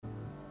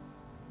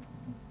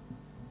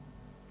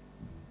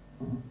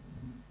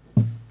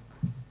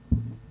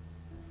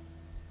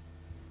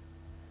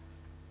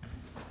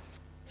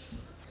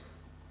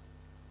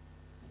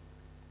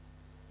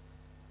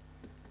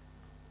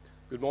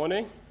Good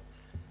morning.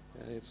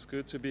 It's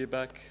good to be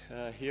back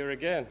here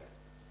again.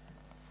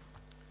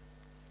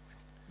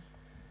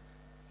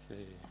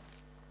 Okay.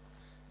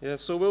 Yeah,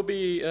 so we'll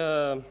be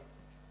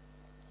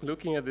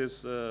looking at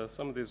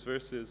some of these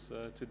verses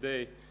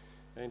today,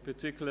 in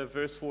particular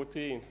verse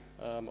 14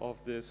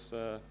 of this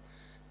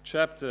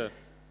chapter,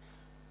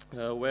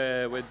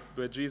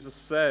 where Jesus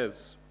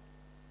says,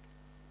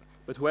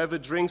 "But whoever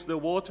drinks the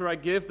water I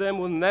give them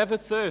will never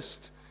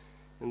thirst.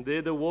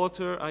 Indeed, the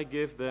water I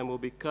give them will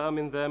become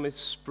in them a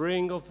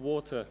spring of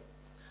water,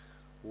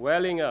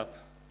 welling up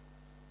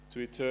to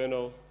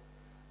eternal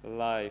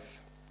life."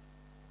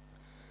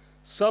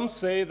 Some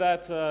say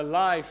that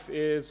life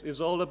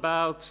is all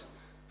about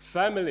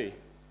family.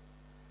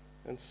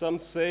 And some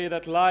say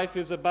that life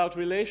is about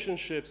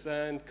relationships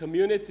and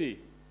community.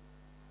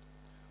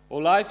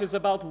 Or life is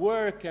about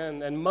work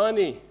and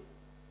money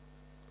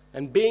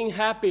and being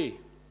happy.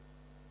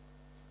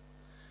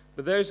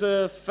 But there's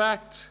a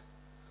fact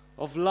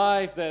of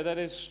life that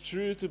is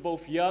true to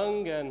both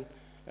young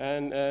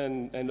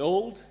and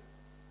old.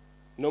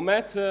 No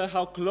matter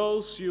how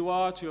close you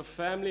are to your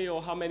family,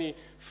 or how many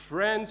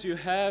friends you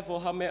have, or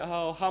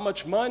how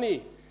much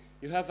money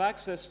you have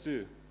access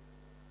to,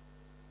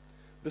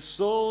 the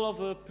soul of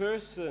a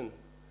person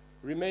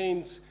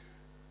remains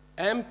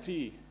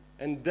empty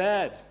and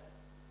dead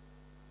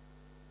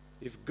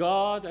if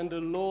God and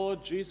the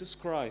Lord Jesus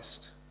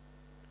Christ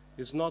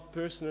is not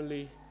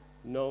personally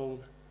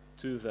known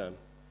to them.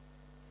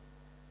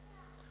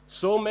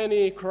 So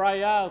many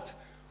cry out,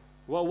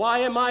 "Well, why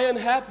am I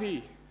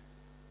unhappy?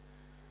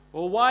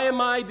 Or why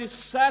am I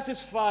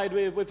dissatisfied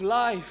with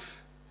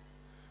life?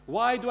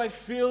 Why do I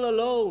feel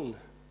alone?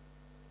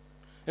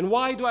 And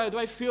why do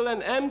I feel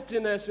an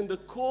emptiness in the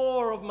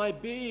core of my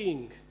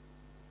being?"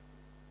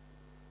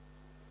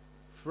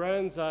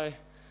 Friends, the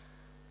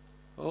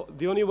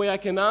only way I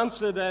can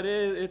answer that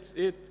is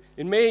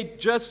it may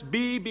just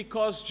be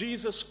because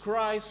Jesus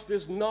Christ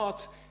is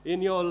not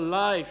in your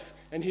life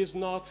and He's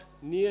not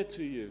near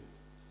to you.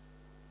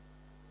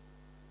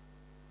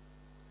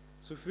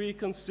 So if we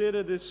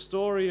consider this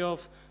story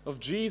of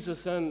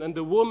Jesus and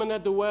the woman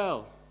at the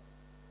well,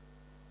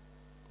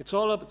 it's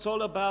all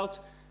about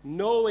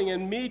knowing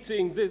and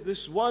meeting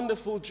this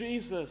wonderful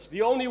Jesus,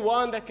 the only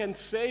one that can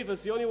save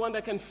us, the only one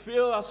that can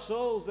fill our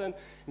souls, and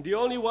the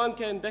only one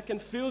that can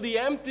fill the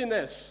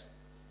emptiness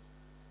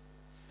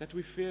that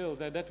we feel,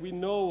 that we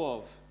know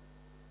of.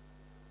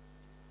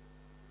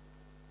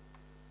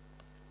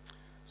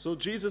 So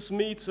Jesus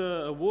meets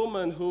a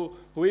woman who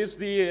is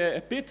the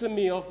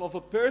epitome of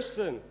a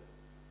person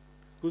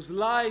whose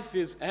life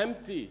is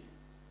empty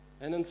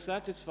and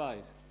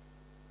unsatisfied.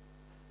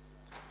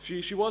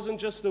 She wasn't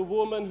just a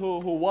woman who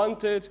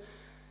wanted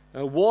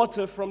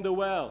water from the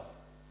well.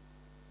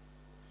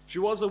 She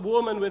was a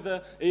woman with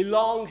a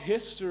long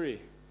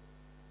history.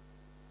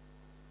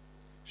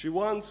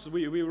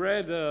 We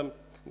read,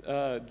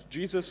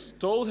 Jesus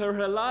told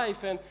her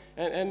life,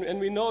 and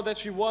we know that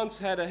she once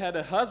had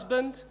a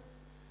husband.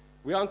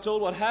 We aren't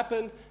told what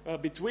happened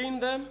between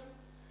them,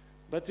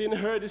 but in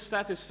her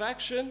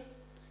dissatisfaction,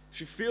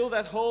 she filled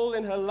that hole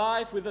in her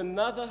life with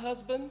another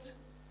husband.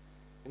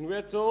 And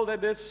we're told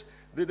that this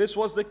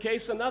was the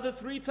case another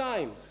 3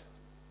 times.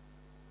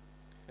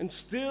 And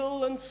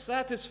still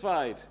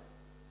unsatisfied,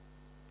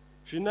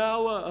 she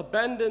now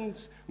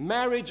abandons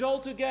marriage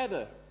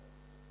altogether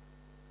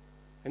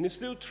and is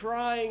still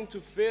trying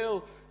to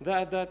fill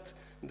that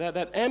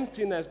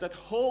emptiness, that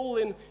hole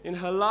in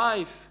her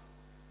life,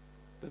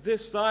 but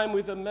this time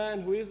with a man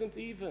who isn't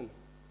even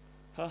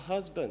her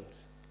husband.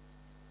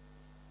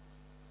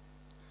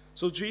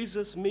 So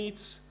Jesus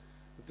meets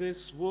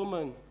this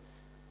woman,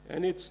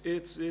 and it's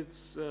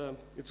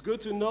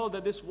good to know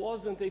that this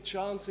wasn't a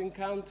chance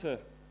encounter.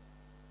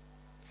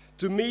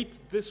 To meet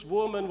this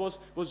woman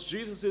was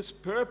Jesus'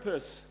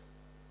 purpose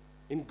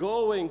in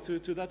going to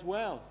that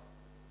well.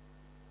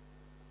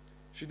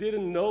 She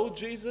didn't know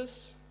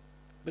Jesus,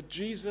 but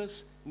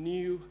Jesus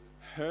knew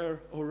her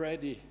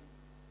already.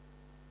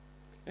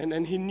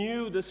 And He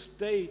knew the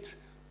state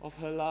of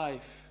her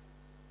life.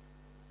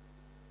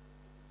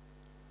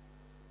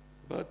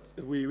 But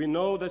we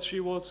know that she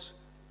was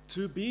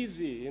too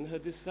busy in her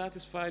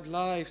dissatisfied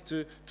life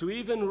to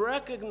even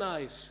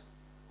recognize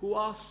who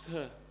asked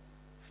her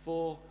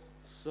for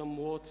some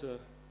water.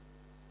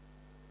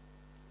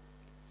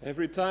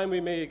 Every time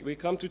we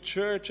come to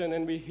church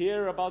and we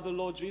hear about the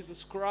Lord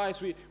Jesus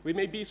Christ, we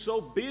may be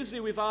so busy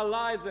with our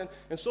lives and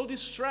so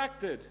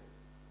distracted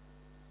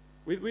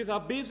with our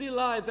busy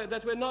lives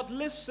that we're not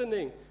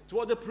listening to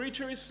what the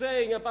preacher is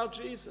saying about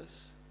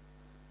Jesus.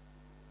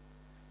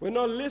 We're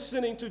not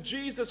listening to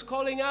Jesus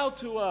calling out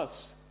to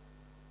us.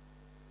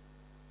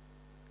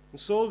 And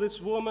so this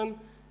woman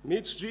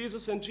meets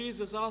Jesus, and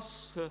Jesus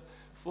asks her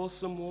for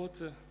some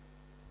water.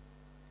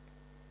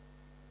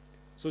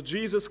 So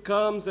Jesus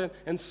comes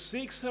and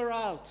seeks her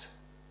out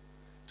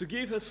to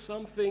give her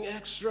something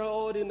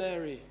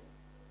extraordinary,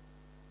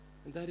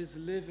 and that is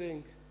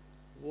living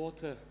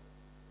water.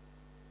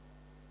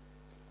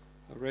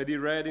 Already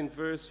read in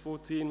verse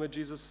 14 where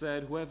Jesus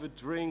said, "Whoever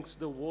drinks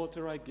the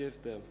water I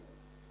give them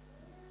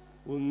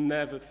will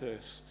never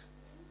thirst.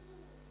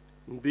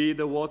 Indeed,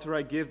 the water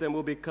I give them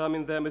will become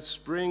in them a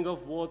spring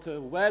of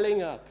water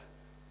welling up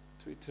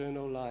to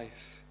eternal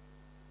life.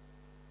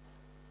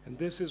 And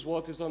this is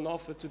what is on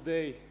offer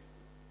today.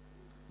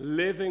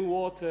 Living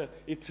water,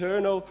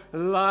 eternal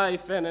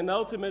life, and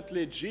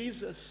ultimately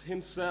Jesus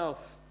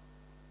himself.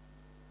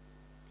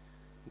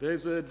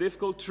 There's a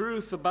difficult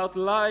truth about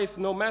life,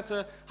 no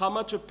matter how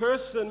much a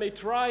person may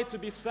try to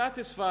be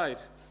satisfied.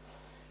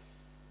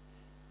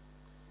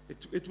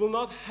 It will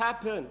not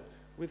happen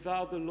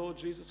without the Lord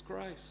Jesus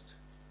Christ.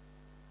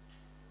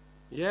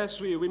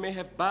 Yes, we may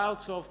have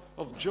bouts of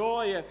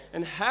joy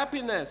and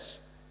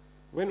happiness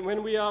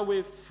when we are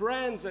with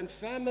friends and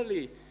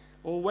family,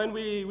 or when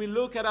we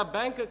look at our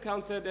bank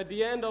accounts at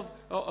the end of,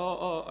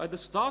 at the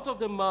start of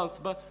the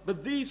month,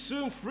 but these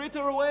soon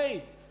fritter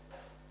away.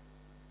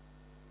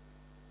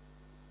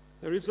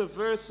 There is a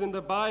verse in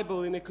the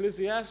Bible, in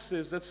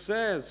Ecclesiastes, that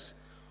says,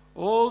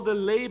 all the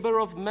labor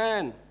of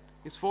man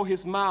is for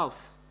his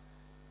mouth,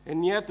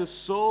 and yet the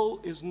soul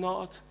is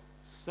not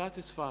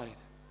satisfied.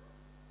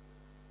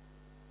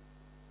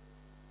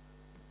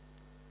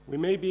 We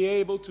may be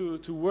able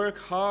to work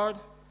hard,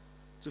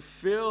 to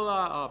fill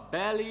our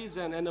bellies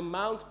and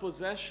amount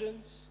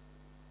possessions,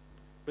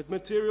 but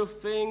material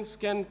things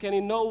can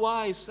in no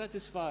wise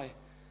satisfy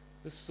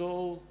the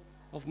soul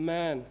of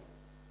man.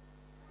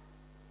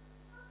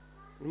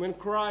 And when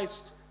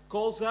Christ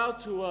calls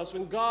out to us,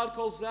 when God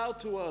calls out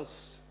to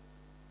us,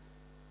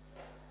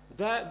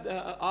 that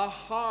our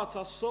heart,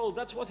 our soul,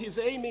 that's what he's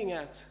aiming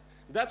at.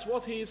 That's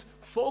what he's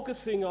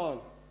focusing on.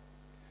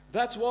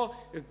 That's what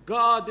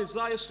God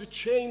desires to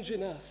change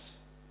in us.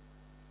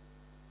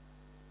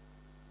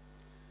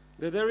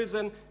 That there is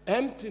an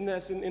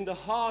emptiness in the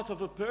heart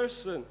of a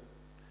person,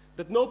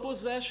 that no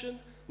possession,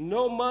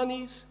 no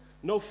monies,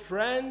 no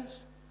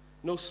friends,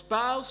 no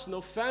spouse, no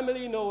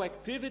family, no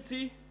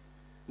activity,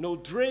 no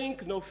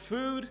drink, no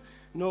food,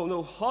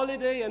 no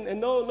holiday, and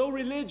no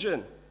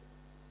religion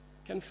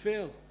can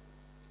fill.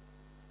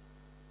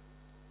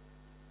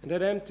 And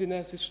that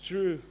emptiness is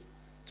true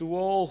to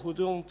all who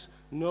don't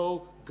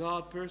know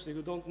God personally,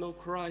 who don't know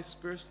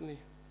Christ personally.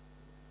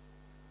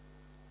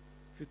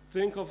 If you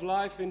think of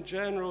life in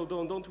general,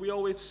 don't we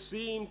always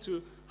seem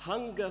to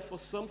hunger for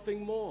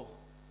something more?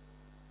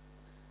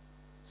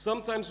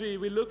 Sometimes we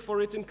look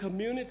for it in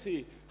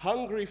community,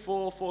 hungry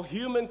for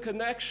human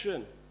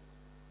connection.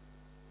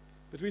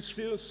 But we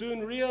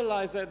soon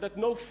realize that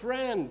no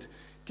friend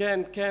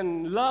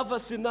can love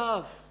us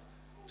enough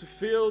to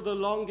fill the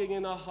longing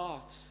in our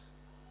hearts.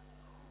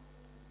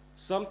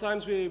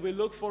 Sometimes we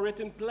look for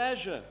it in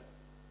pleasure,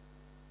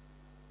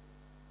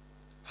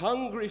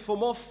 hungry for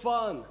more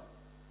fun,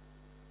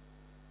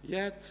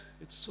 yet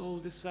it's so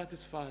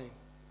dissatisfying.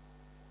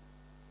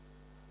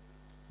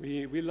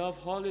 We love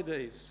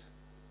holidays,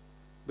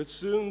 but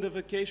soon the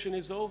vacation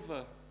is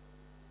over.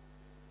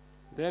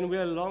 Then we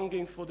are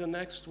longing for the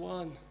next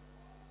one.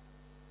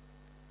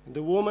 And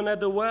the woman at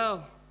the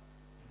well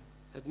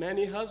had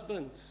many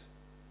husbands,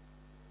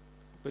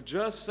 but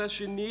just as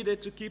she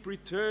needed to keep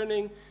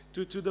returning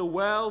to the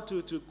well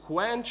to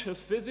quench her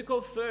physical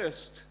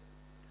thirst,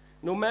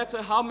 no matter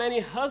how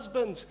many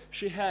husbands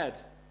she had,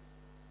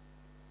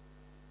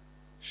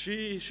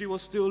 she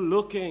was still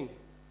looking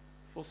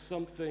for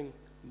something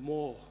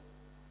more.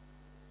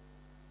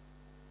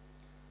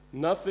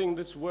 Nothing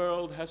this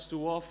world has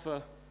to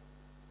offer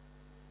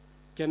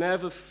can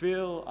ever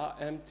fill our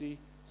empty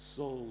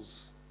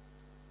souls.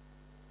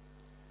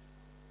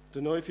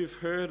 Don't know if you've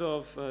heard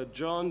of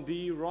John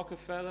D.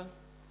 Rockefeller.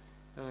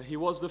 He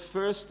was the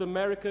first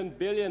American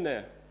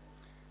billionaire,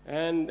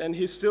 and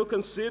he's still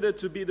considered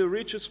to be the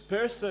richest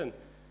person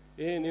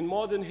in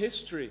modern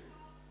history.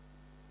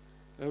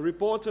 A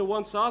reporter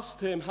once asked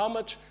him how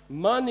much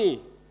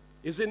money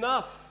is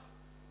enough.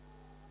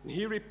 And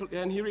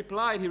he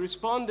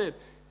responded,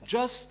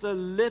 just a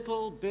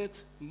little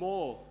bit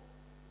more.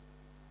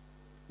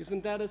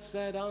 Isn't that a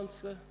sad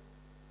answer?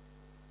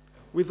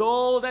 With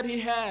all that he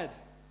had,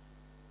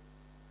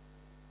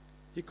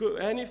 he could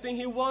anything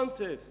he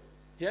wanted.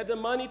 He had the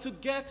money to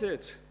get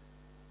it.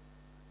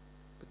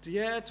 But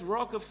yet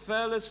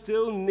Rockefeller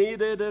still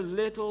needed a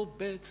little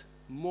bit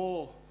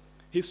more.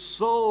 His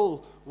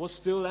soul was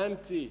still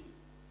empty.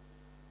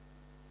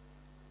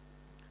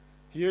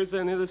 Here's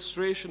an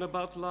illustration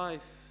about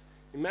life.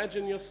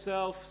 Imagine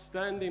yourself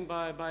standing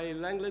by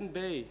Langland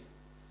Bay,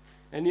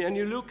 and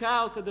you look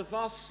out at the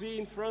vast sea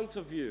in front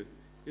of you.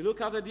 You look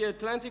out at the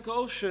Atlantic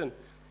Ocean,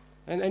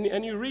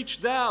 and you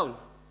reach down,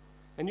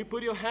 and you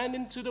put your hand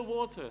into the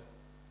water,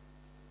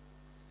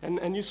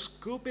 and you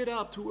scoop it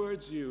up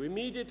towards you.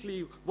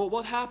 Immediately,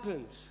 what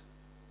happens?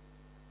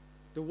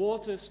 The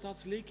water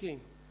starts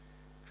leaking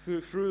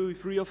through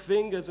your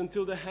fingers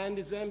until the hand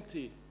is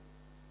empty.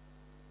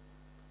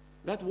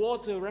 That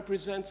water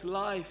represents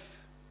life.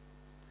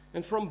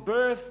 And from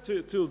birth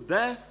till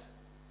death,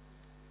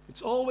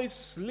 it's always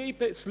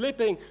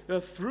slipping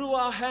through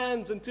our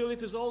hands until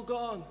it is all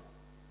gone,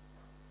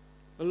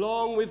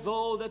 along with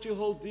all that you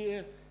hold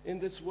dear in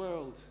this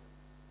world.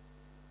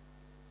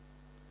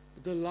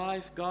 The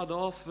life God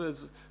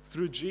offers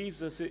through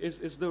Jesus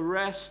is the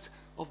rest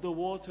of the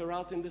water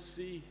out in the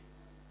sea.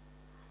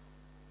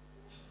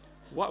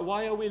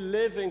 Why are we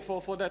living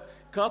for that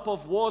cup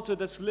of water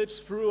that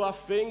slips through our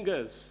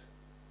fingers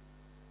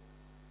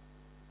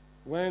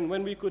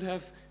when we could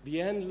have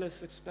the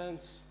endless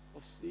expanse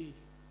of sea?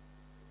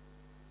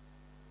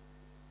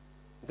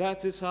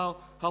 That is how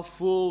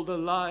full the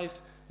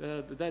life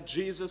that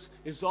Jesus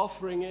is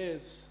offering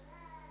is.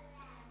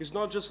 He's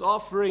not just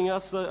offering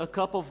us a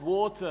cup of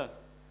water.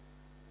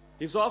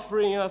 He's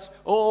offering us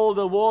all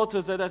the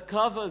waters that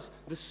covers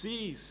the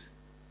seas.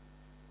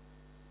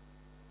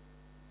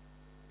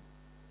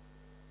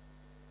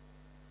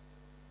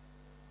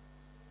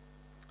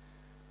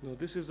 No,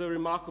 this is a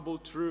remarkable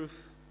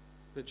truth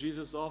that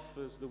Jesus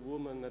offers the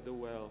woman at the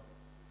well.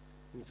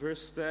 In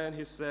verse 10,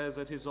 he says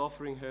that he's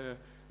offering her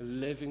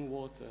living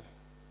water.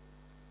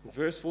 In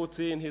verse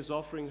 14, he's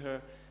offering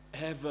her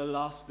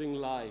everlasting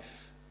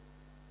life.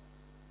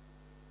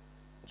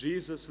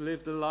 Jesus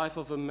lived the life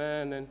of a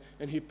man,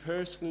 and he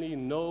personally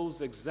knows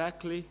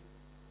exactly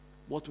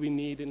what we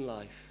need in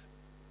life.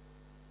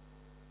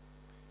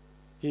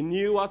 He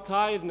knew our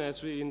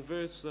tiredness. In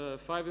verse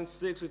 5 and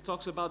 6, it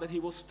talks about that he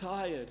was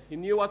tired. He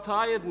knew our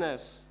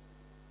tiredness.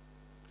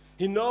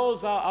 He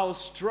knows our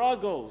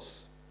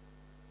struggles.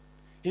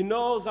 He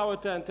knows our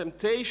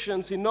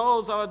temptations. He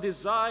knows our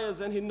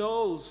desires, and he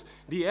knows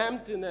the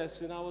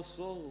emptiness in our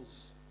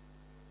souls.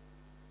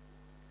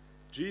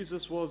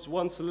 Jesus was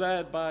once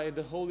led by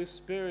the Holy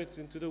Spirit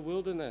into the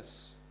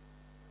wilderness.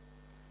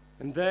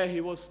 And there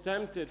he was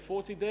tempted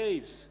 40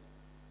 days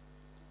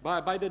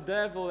by the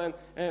devil,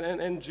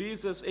 and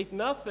Jesus ate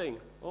nothing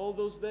all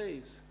those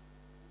days.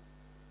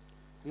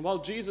 And while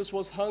Jesus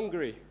was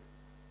hungry,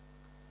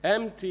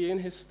 empty in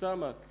his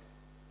stomach,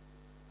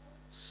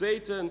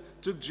 Satan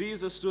took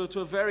Jesus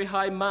to a very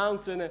high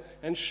mountain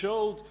and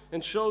showed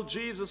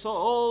Jesus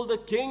all the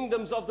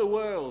kingdoms of the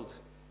world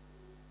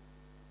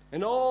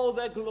and all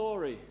their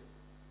glory.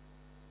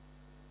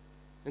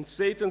 And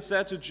Satan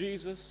said to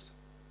Jesus,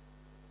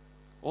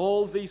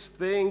 "All these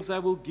things I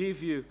will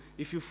give you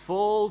if you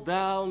fall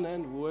down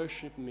and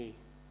worship me."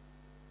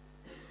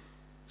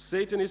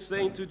 Satan is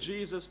saying to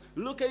Jesus,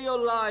 look at your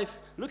life,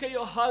 look at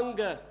your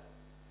hunger,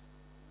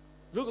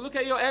 look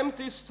at your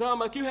empty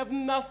stomach, you have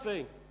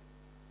nothing.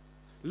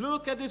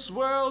 Look at this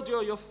world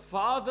your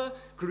Father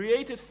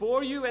created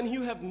for you, and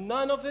you have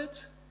none of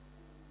it.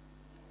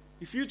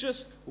 If you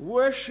just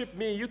worship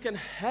me, you can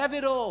have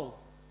it all.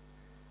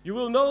 You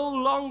will no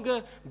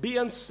longer be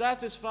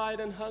unsatisfied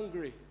and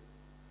hungry.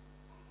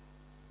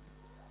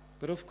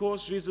 But of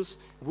course, Jesus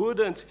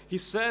wouldn't. He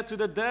said to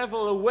the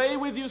devil, "Away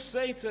with you,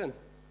 Satan.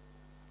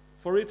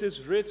 For it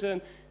is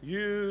written,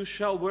 you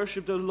shall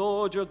worship the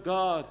Lord your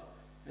God,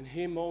 and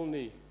him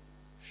only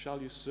shall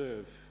you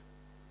serve."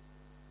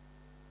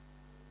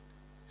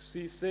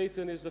 See,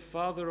 Satan is the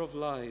father of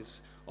lies,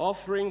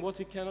 offering what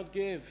he cannot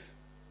give.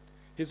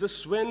 He's a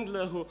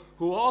swindler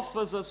who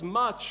offers us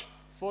much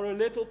for a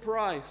little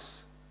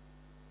price.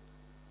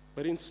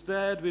 But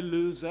instead, we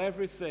lose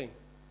everything.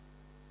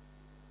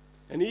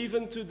 And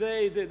even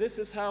today, this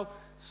is how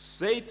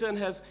Satan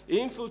has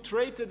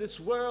infiltrated this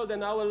world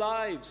and our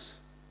lives.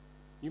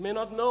 You may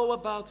not know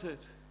about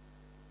it,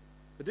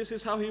 but this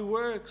is how he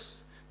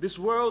works. This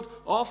world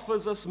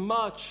offers us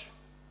much,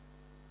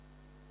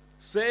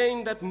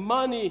 saying that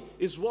money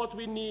is what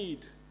we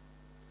need,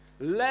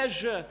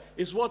 leisure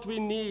is what we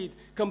need,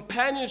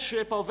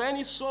 companionship of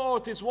any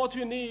sort is what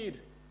you need.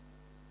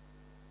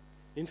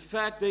 In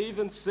fact, they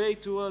even say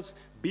to us,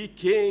 "Be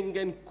king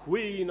and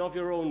queen of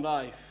your own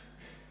life."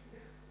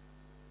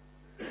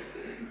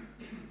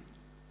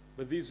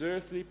 But these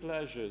earthly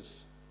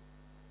pleasures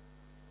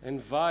and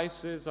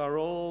vices are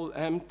all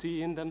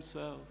empty in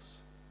themselves.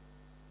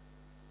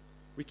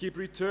 We keep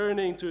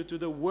returning to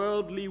the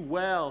worldly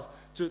well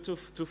to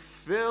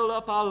fill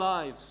up our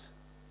lives,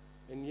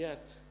 and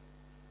yet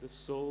the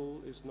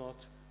soul is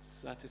not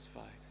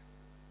satisfied.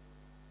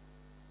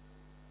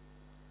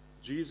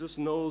 Jesus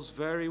knows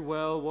very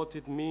well what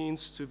it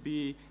means to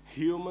be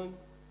human,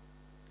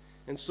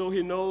 and so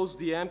he knows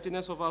the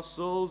emptiness of our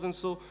souls, and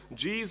so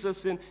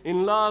Jesus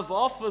in love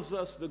offers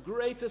us the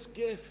greatest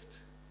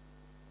gift.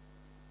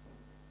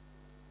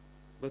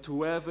 But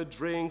whoever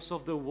drinks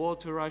of the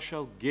water I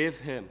shall give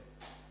him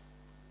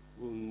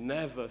will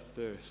never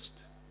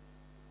thirst.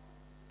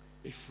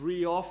 A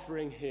free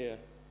offering here.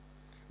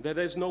 That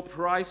there's no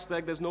price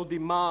tag, there's no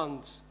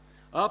demands.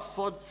 Up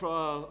for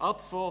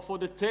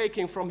the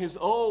taking from his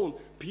own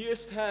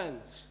pierced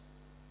hands.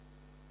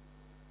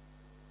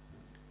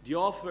 The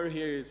offer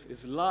here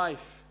is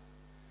life.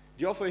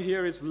 The offer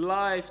here is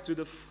life to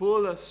the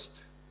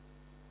fullest.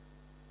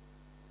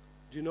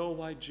 Do you know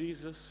why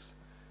Jesus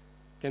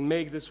can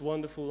make this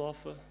wonderful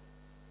offer?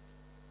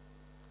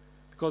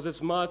 Because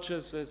as much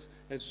as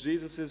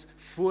Jesus is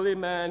fully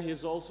man, he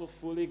is also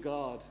fully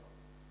God.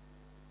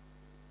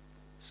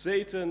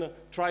 Satan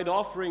tried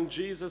offering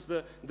Jesus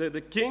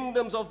the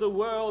kingdoms of the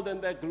world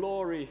and their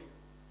glory,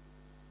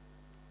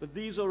 but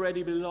these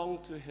already belong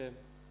to him.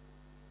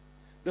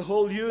 The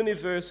whole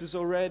universe is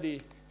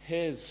already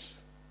his.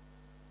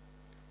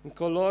 In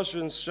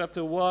Colossians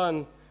chapter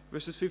 1,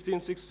 verses 15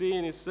 and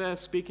 16, it says,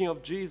 speaking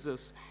of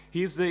Jesus,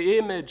 he is the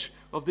image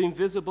of the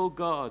invisible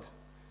God,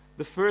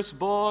 the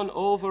firstborn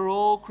over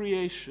all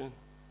creation.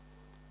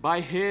 By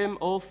him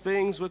all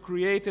things were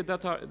created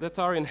that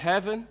are in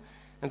heaven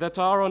and that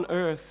are on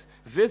earth,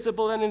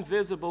 visible and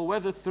invisible,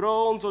 whether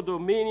thrones or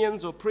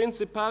dominions or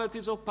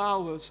principalities or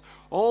powers.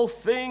 All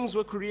things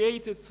were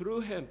created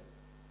through him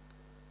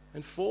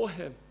and for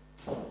him.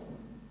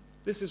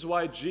 This is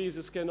why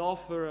Jesus can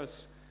offer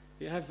us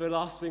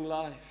everlasting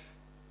life.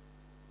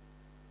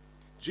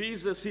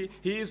 Jesus, he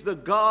is the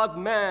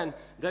God-man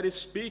that is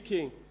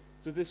speaking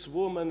to this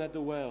woman at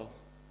the well.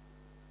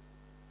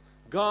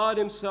 God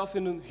himself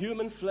in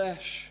human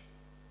flesh.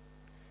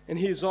 And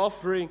he is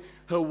offering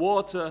her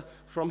water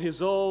from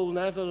his own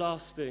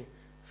everlasting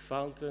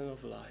fountain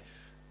of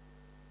life.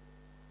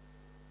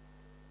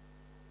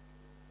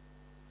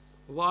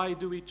 Why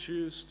do we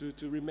choose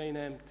to remain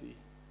empty?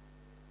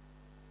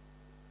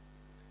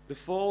 The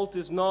fault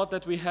is not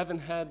that we haven't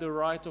had the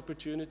right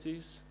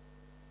opportunities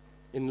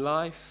in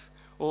life,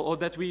 or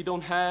that we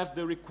don't have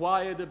the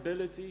required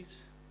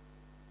abilities.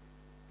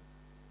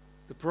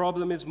 The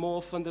problem is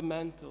more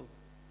fundamental.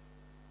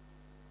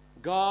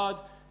 God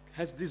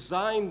has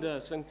designed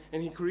us and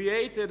he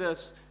created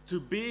us to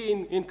be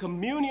in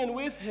communion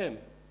with him.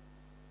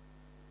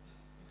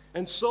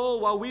 And so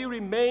while we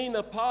remain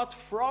apart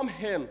from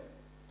him,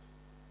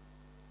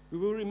 we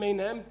will remain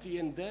empty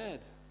and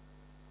dead.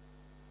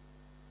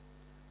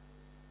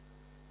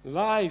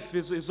 Life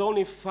is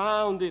only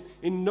found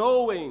in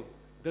knowing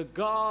the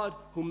God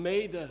who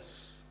made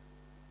us.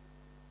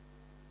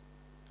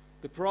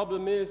 The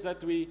problem is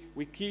that we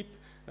keep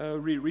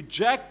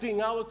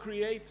rejecting our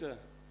Creator.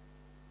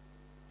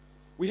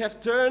 We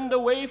have turned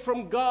away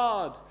from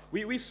God.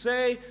 We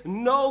say,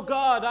 no,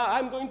 God,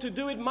 I'm going to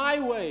do it my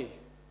way.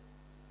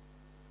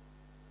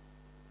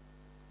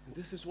 And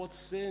this is what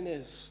sin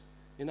is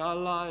in our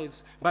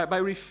lives. By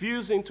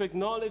refusing to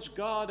acknowledge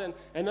God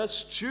and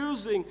us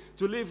choosing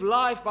to live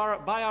life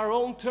by our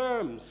own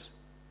terms.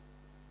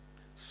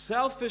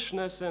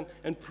 Selfishness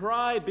and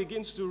pride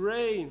begins to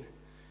reign,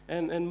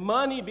 and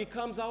money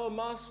becomes our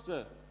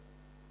master.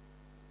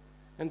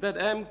 And that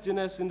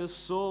emptiness in the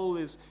soul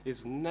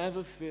is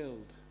never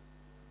filled.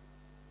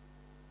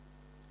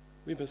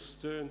 We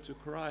must turn to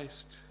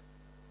Christ.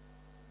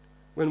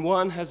 When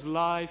one has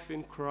life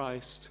in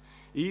Christ,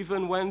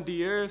 even when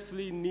the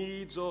earthly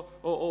needs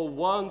or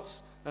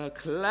wants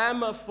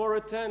clamor for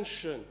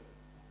attention,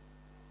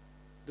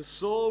 the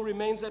soul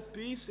remains at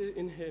peace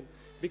in him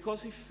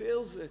because he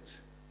feels it.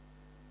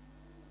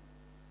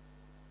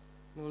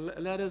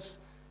 Let us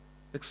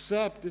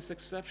accept this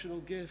exceptional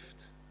gift.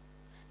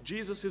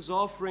 Jesus is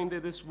offering to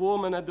this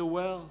woman at the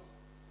well.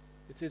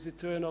 It is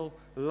eternal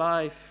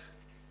life.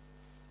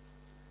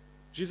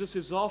 Jesus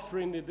is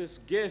offering this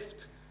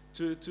gift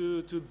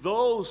to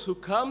those who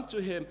come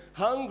to him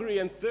hungry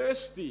and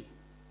thirsty,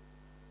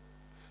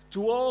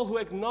 to all who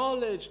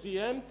acknowledge the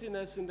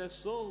emptiness in their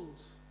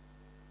souls.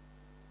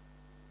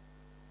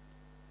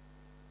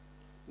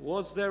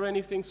 Was there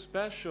anything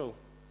special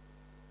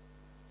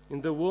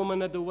in the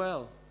woman at the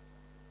well?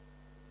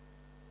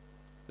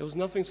 There was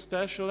nothing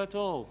special at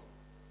all.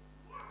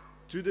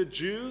 To the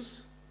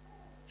Jews,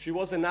 she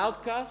was an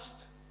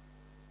outcast,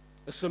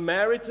 a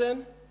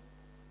Samaritan,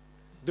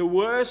 the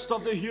worst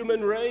of the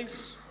human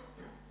race,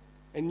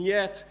 and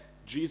yet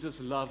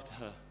Jesus loved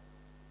her.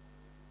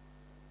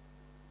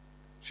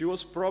 She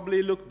was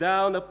probably looked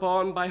down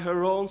upon by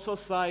her own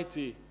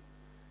society.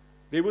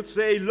 They would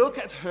say, look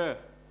at her.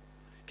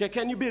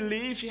 Can you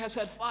believe she has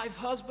had 5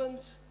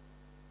 husbands?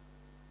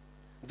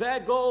 There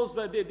goes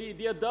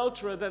the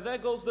adulterer, there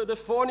goes the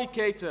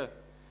fornicator.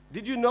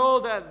 Did you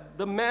know that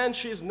the man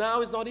she is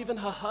now is not even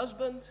her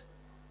husband?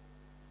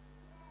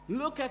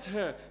 Look at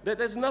her, that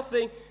there's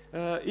nothing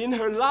in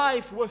her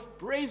life worth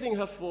praising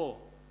her for.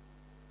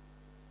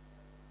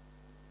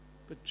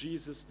 But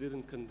Jesus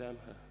didn't condemn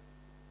her.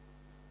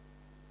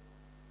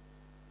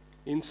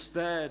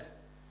 Instead,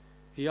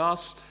 he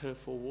asked her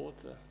for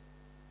water.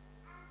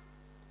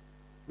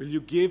 Will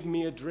you give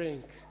me a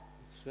drink?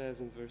 It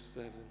says in verse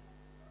 7.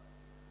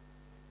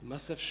 It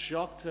must have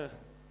shocked her.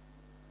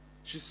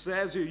 She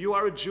says, you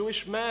are a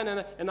Jewish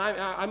man and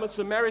I'm a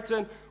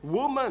Samaritan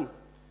woman.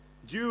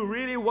 Do you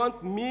really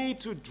want me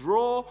to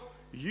draw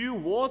you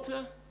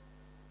water?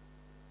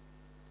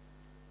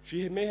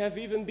 She may have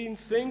even been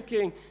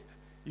thinking,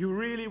 you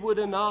really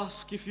wouldn't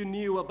ask if you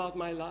knew about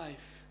my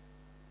life.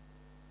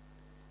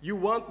 You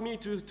want me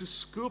to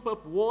scoop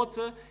up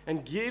water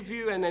and give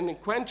you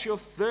and quench your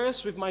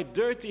thirst with my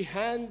dirty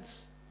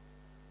hands?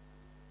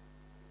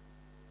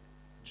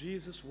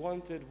 Jesus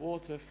wanted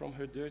water from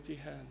her dirty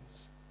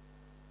hands.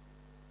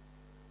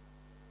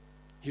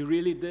 He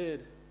really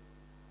did.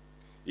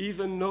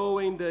 Even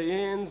knowing the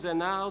ins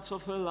and outs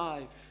of her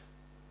life,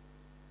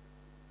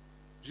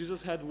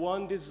 Jesus had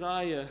one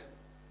desire,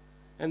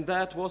 and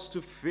that was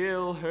to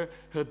fill her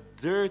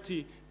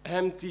dirty,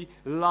 empty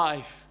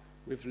life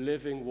with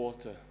living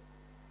water.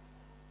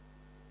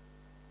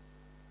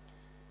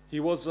 He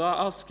was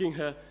asking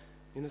her,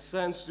 in a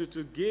sense,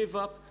 to give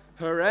up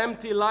her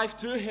empty life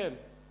to him.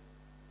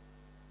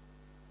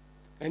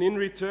 And in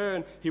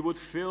return, he would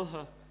fill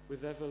her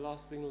with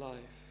everlasting life.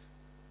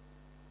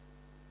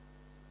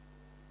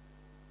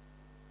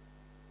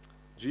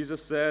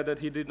 Jesus said that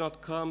he did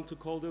not come to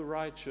call the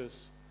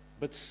righteous,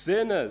 but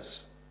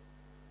sinners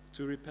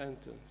to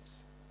repentance.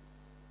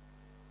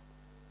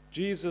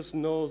 Jesus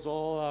knows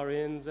all our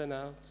ins and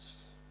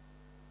outs.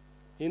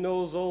 He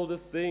knows all the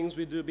things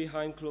we do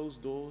behind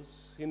closed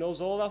doors. He knows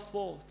all our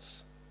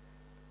thoughts.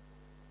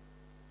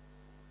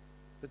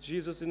 But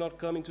Jesus did not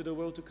come into the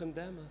world to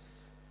condemn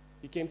us.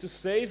 He came to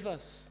save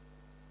us.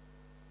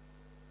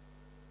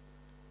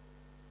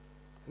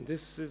 And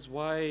this is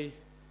why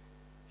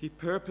he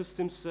purposed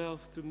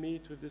himself to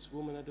meet with this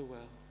woman at the well,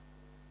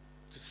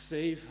 to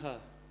save her.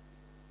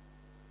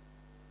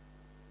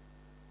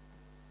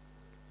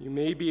 You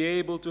may be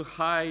able to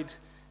hide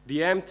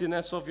the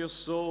emptiness of your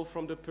soul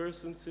from the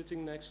person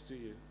sitting next to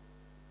you.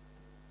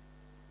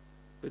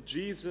 But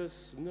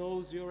Jesus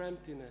knows your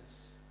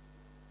emptiness.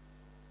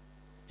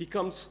 He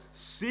comes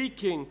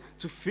seeking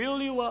to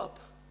fill you up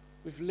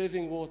with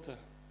living water.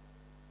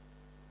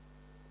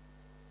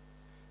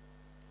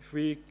 If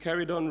we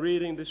carried on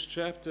reading this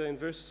chapter in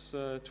verse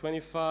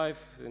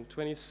 25 and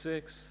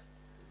 26,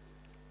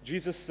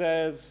 Jesus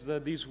says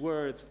these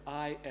words,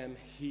 "I am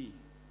He."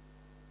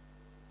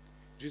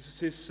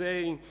 Jesus is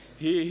saying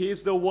He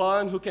is the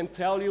one who can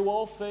tell you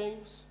all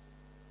things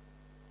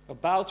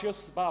about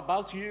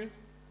you.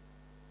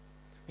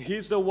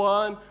 He's the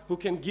one who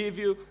can give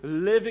you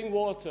living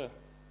water.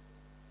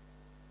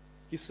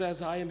 He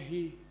says, "I am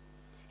He."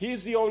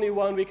 He's the only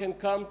one we can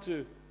come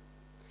to.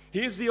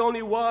 He's the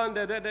only one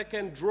that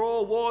can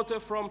draw water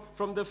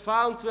from the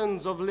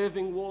fountains of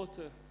living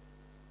water.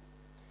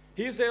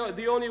 He's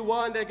the only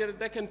one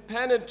that can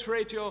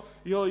penetrate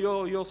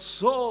your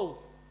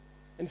soul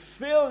and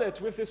fill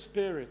it with His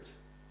Spirit.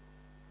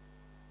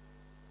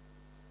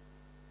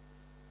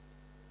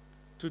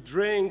 To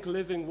drink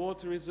living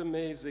water is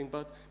amazing,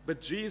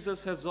 but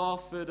Jesus has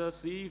offered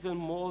us even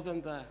more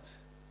than that.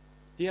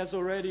 He has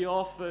already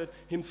offered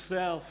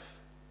Himself.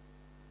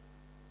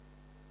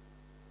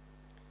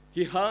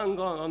 He hung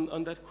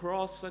on that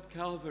cross at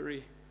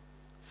Calvary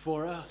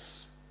for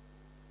us.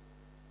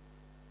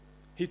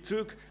 He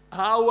took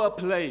our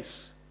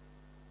place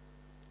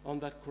on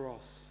that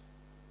cross.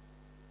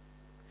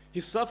 He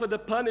suffered the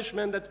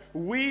punishment that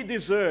we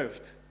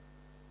deserved.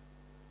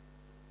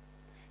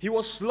 He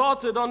was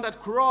slaughtered on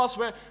that cross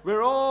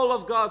where all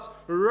of God's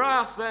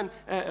wrath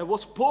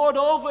was poured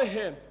over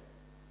Him.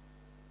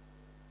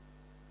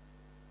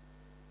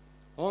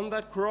 On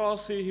that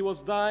cross, he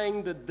was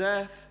dying the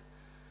death,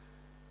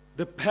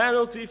 the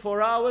penalty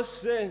for our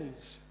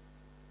sins.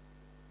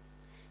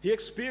 He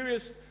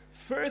experienced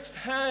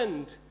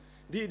firsthand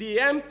the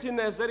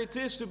emptiness that it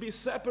is to be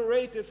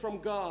separated from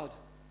God.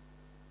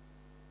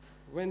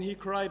 When he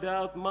cried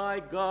out, my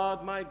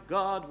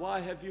God, why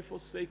have you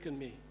forsaken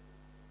me?"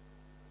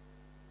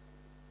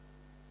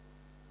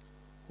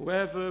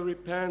 Whoever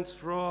repents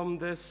from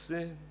their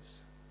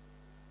sins.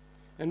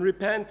 And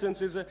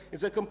repentance is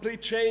a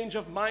complete change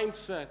of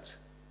mindset.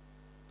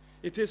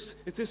 It is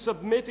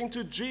submitting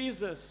to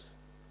Jesus.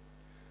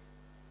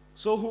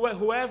 So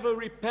whoever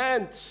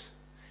repents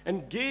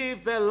and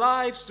give their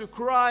lives to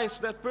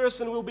Christ, that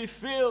person will be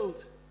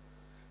filled.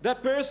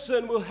 That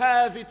person will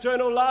have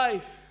eternal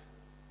life.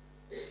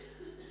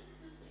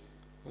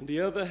 On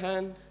the other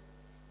hand,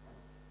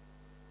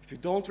 if you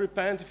don't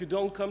repent, if you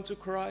don't come to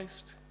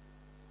Christ,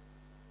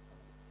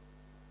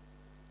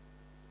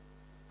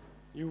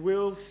 you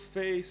will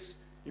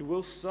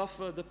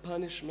suffer the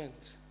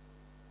punishment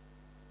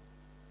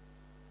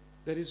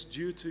that is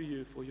due to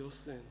you for your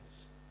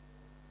sins.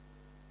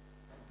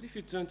 But if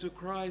you turn to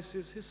Christ,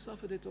 He's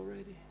suffered it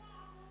already.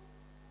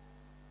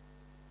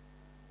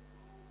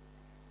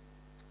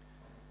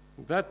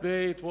 That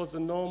day, it was a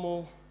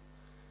normal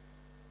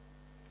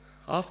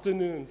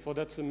afternoon for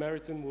that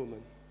Samaritan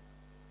woman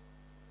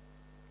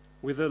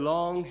with a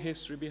long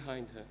history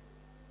behind her.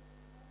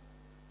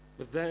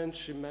 But then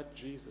she met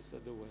Jesus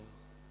at the well.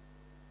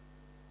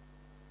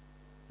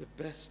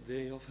 The best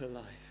day of her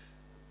life.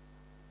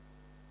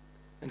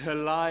 And her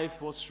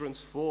life was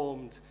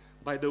transformed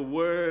by the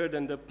word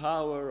and the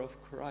power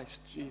of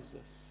Christ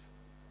Jesus.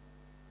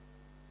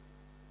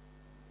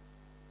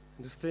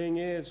 And the thing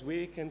is,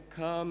 we can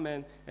come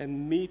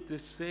and meet the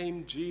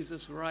same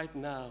Jesus right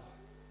now.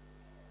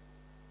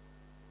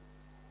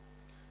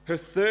 Her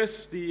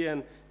thirsty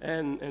and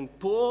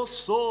poor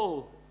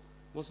soul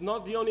was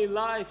not the only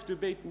life to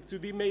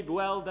be made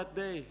well that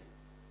day.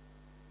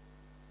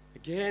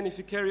 Again, if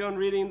you carry on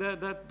reading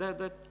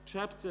that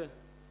chapter,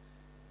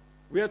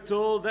 we are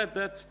told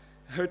that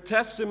her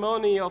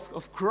testimony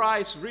of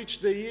Christ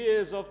reached the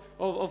ears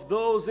of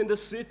those in the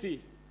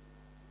city.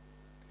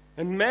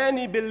 And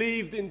many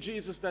believed in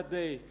Jesus that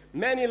day.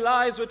 Many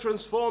lives were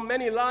transformed,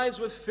 many lives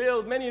were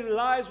filled, many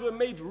lives were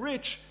made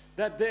rich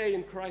that day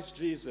in Christ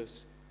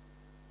Jesus.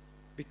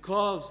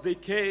 Because they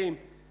came,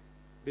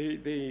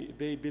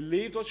 they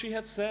believed what she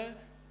had said,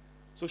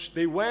 So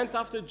they went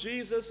after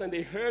Jesus, and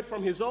they heard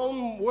from his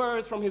own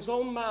words, from his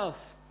own mouth,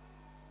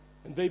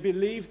 and they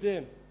believed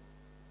him.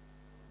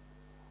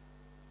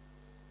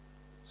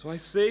 So I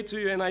say to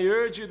you, and I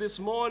urge you this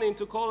morning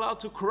to call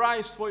out to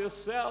Christ for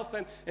yourself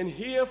and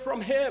hear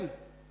from him.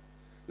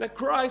 Let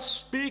Christ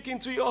speak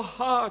into your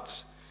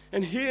heart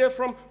and hear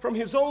from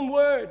his own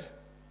word.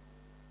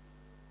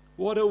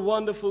 What a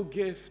wonderful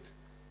gift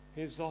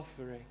he's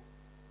offering.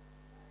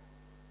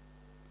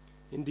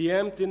 In the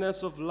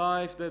emptiness of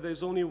life, that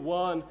there's only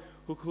one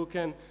who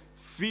can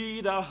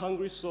feed our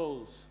hungry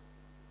souls.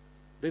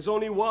 There's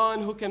only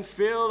one who can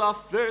fill our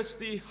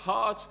thirsty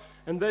hearts,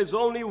 and there's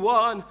only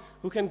one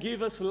who can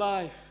give us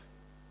life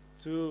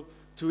to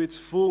its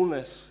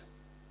fullness.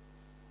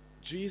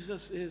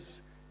 Jesus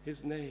is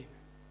his name.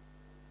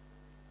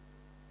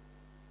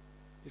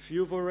 If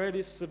you've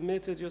already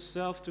submitted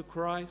yourself to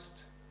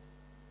Christ,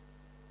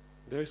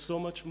 there is so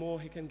much more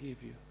he can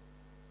give you.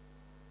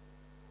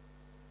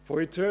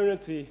 For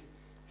eternity,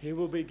 he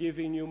will be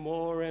giving you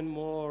more and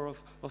more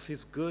of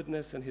his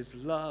goodness and his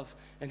love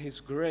and his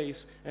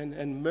grace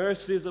and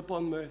mercies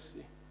upon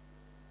mercy.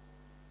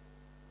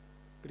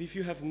 But if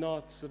you have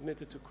not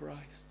submitted to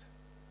Christ,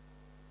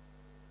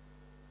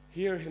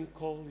 hear him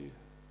call you.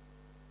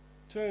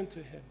 Turn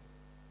to him.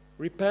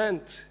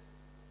 Repent.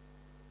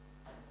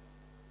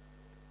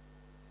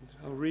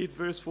 I'll read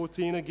verse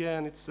 14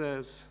 again. It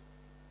says,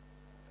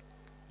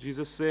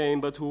 Jesus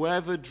saying, "But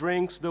whoever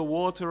drinks the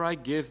water I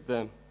give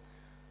them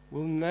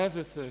will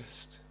never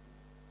thirst.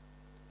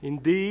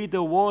 Indeed,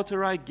 the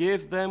water I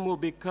give them will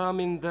become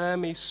in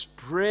them a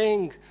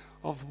spring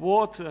of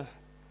water,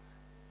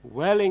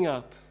 welling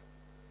up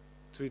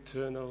to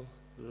eternal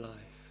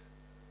life."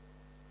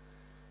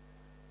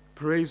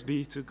 Praise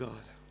be to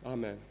God.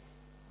 Amen.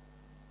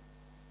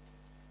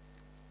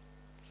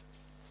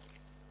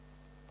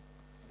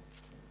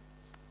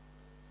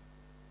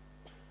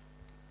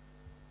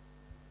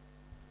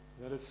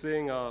 Let us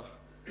sing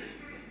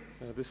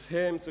this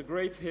hymn. It's a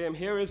great hymn.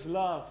 Here is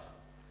love,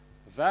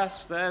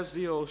 vast as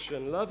the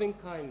ocean, loving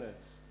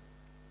kindness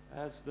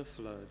as the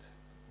flood.